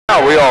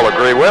we all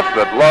agree with,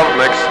 that love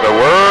makes the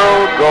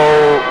world go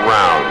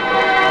round.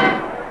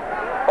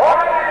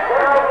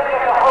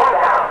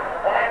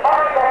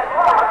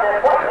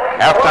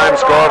 Halftime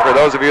score for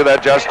those of you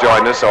that just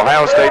joined us,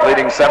 Ohio State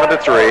leading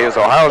 7-3 as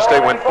Ohio State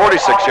went 46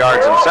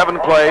 yards in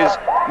 7 plays.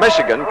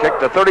 Michigan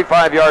kicked a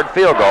 35-yard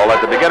field goal at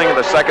the beginning of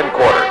the second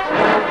quarter.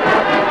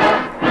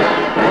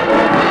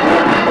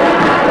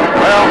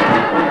 Well,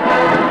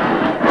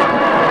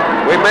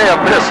 we may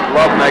have missed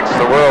Love Makes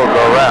the World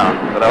Go Round,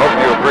 but I hope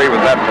you agree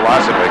with that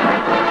philosophy.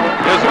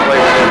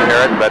 Musically, we didn't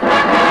hear it, but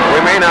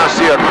we may now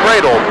see a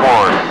cradle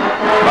formed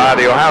by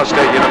the Ohio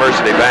State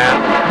University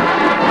Band.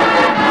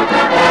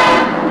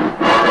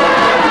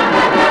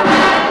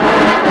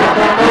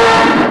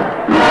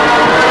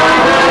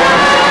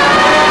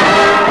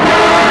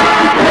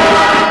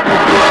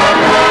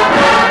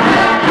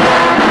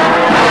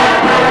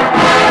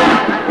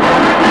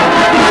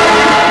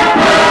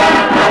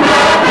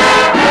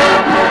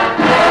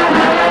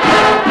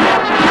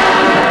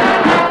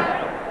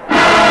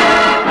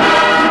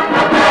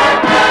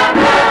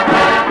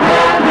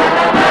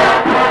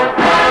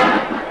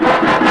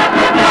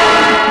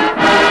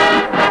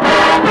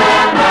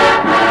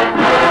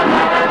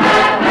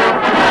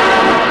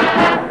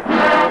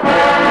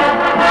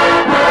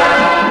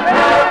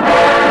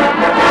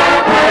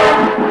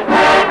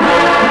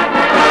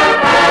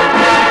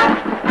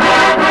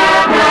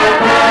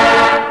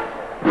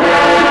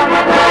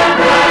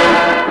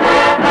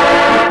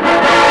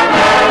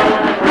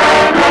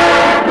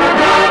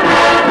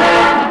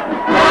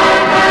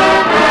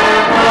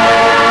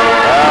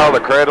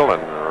 Cradle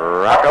and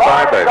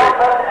Rockabye Baby.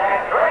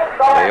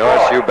 The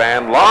OSU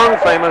band, long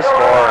famous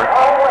for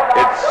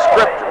its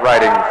script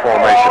writing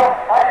formation.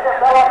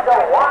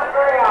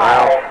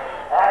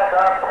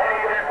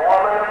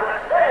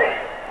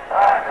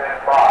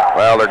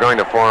 Well, they're going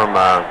to form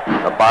a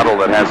bottle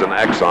that has an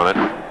X on it.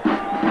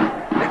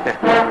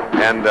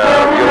 And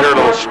you'll hear a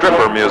little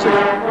stripper music.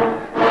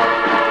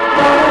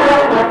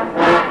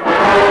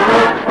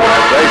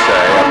 As they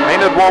say, a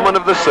painted woman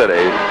of the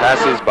city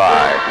passes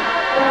by.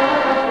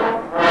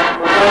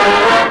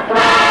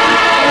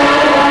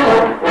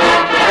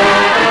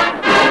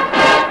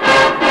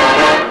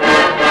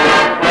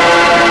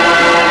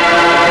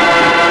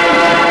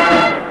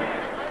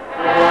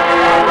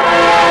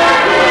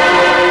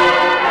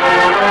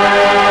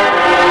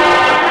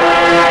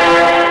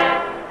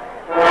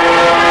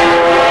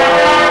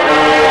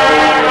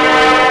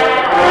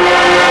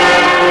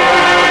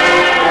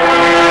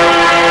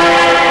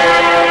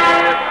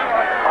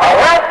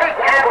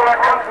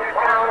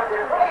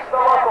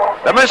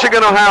 The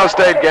Michigan-Ohio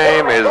State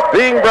game is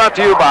being brought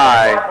to you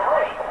by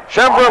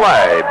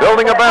Chevrolet,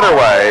 building a better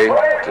way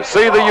to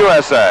see the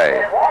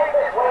USA.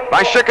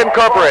 By Schick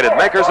Incorporated,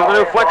 makers of the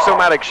new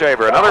Flexomatic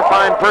shaver and other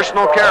fine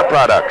personal care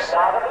products.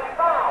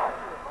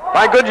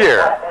 By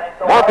Goodyear,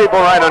 more people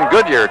ride on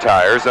Goodyear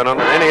tires than on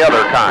any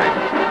other kind.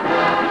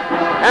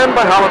 And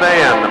by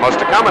Holiday Inn, the most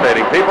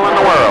accommodating people in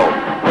the world.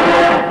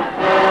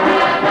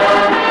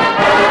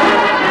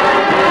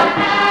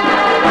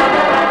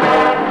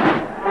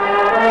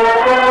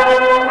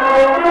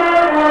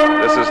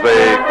 The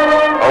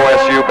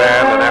OSU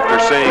band, and after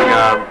seeing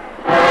the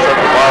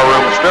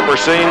barroom stripper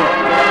scene,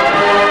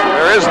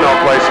 there is no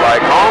place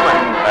like home,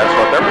 and that's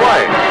what they're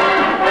playing.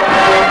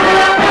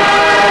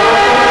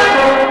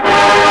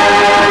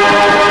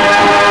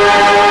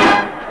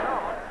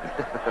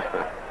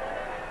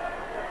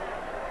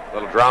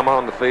 Little drama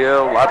on the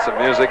field, lots of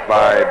music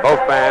by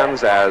both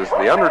bands as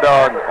the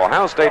underdog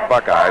Ohio State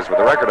Buckeyes, with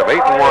a record of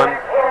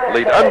 8-1,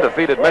 lead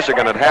undefeated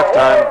Michigan at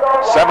halftime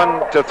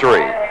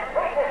 7-3.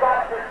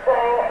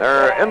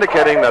 They're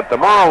indicating that the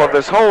moral of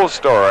this whole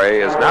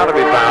story is now to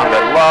be found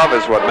that love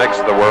is what makes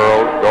the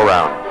world go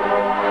round.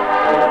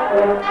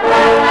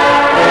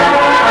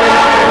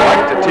 They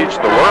like to teach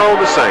the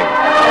world to sing.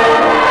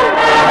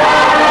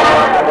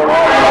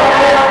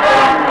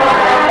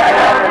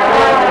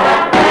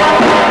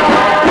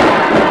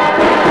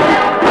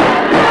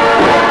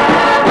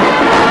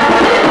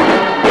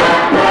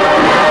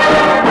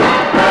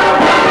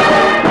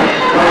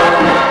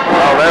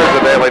 Well, there's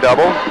the Daily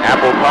Double,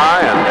 apple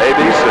pie, and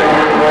ABC.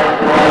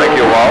 Thank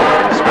you, Walt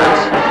and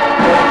Spence.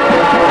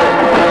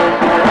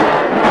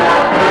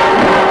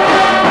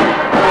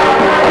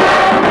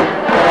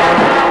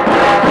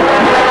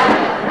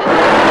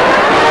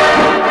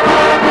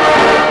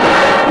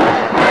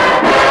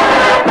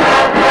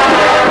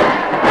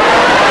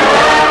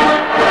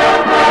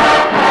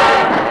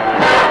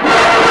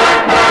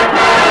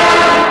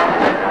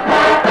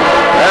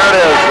 There it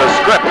is, the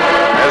script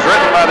as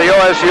written by the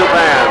OSU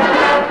band.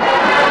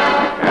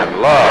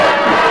 And love.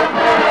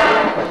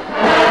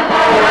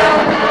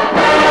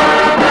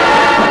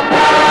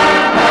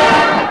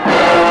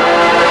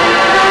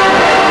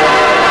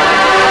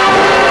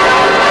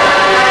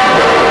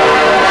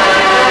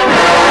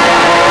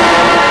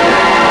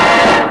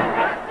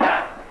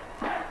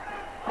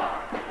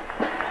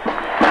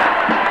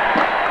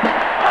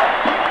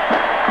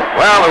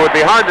 Well, it would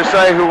be hard to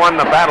say who won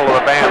the Battle of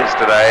the Bands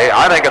today.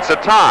 I think it's a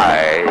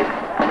tie.